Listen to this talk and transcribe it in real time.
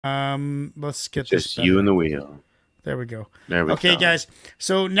Let's get Just this you and the wheel. There we go. There we Okay, go. guys.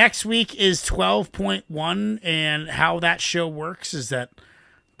 So next week is 12.1, and how that show works is that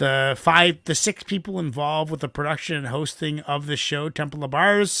the 6 people involved with the production and hosting of the show, Temple of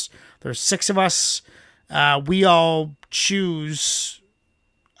Bars, there's 6 of us. We all choose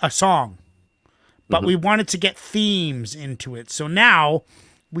a song, but we wanted to get themes into it. So now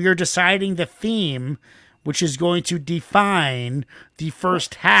we are deciding the theme, which is going to define the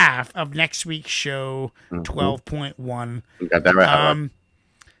first half of next week's show, 12.1. Got that right.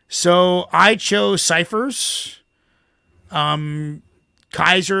 So I chose ciphers.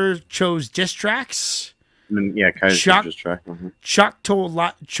 Kaiser chose diss tracks. Yeah, Kaiser chose track. Chuck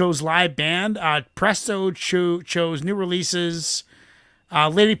chose live band. Presto chose new releases.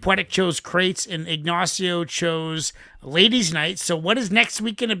 Lady Poetic chose crates, and Ignasio chose ladies' night. So what is next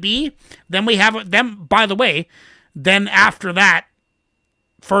week going to be? Then we have them. By the way, then after that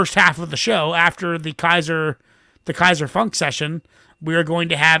first half of the show, after the Kaiser Funk session, we are going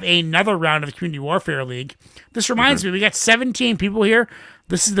to have another round of the Community Warfare League. This reminds me, we got 17 people here.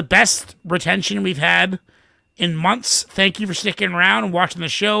 This is the best retention we've had in months. Thank you for sticking around and watching the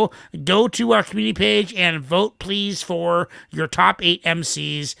show. Go to our community page and vote, please, for your top 8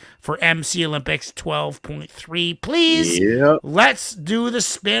 MCs for MC Olympics 12.3. Please, Let's do the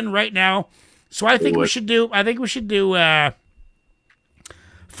spin right now. So I think we should do.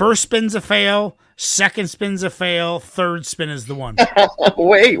 First spin's a fail. Second spin's a fail. Third spin is the one.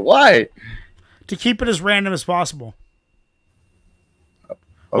 Wait, why? To keep it as random as possible. Okay.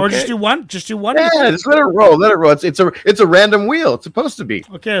 Or just do one. Just do one. Yeah, just let it roll. Let it roll. It's a random wheel. It's supposed to be.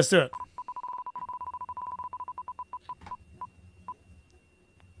 Okay, let's do it.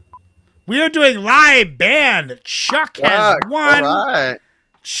 We are doing live band. Chuck has won. All right.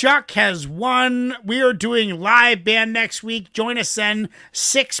 Chuck has won. We are doing live band next week. Join us then,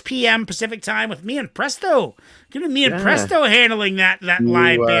 6 p.m. Pacific time with me and Presto. Give me and Presto handling that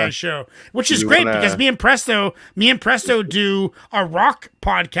live band show, which is great because me and Presto do a rock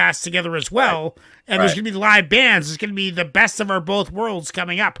podcast together as well. And there's going to be live bands. It's going to be the best of our both worlds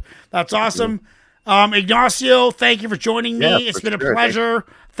coming up. That's awesome. Ignacio, thank you for joining me. It's been a pleasure.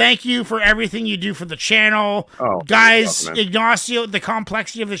 Thank you for everything you do for the channel. Guys, Ignacio, the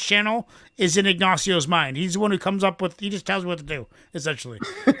complexity of this channel is in Ignacio's mind. He's the one who comes up with, he just tells me what to do, essentially.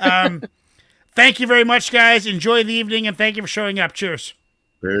 Thank you very much, guys. Enjoy the evening, and thank you for showing up. Cheers.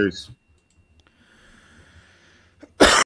 Peace.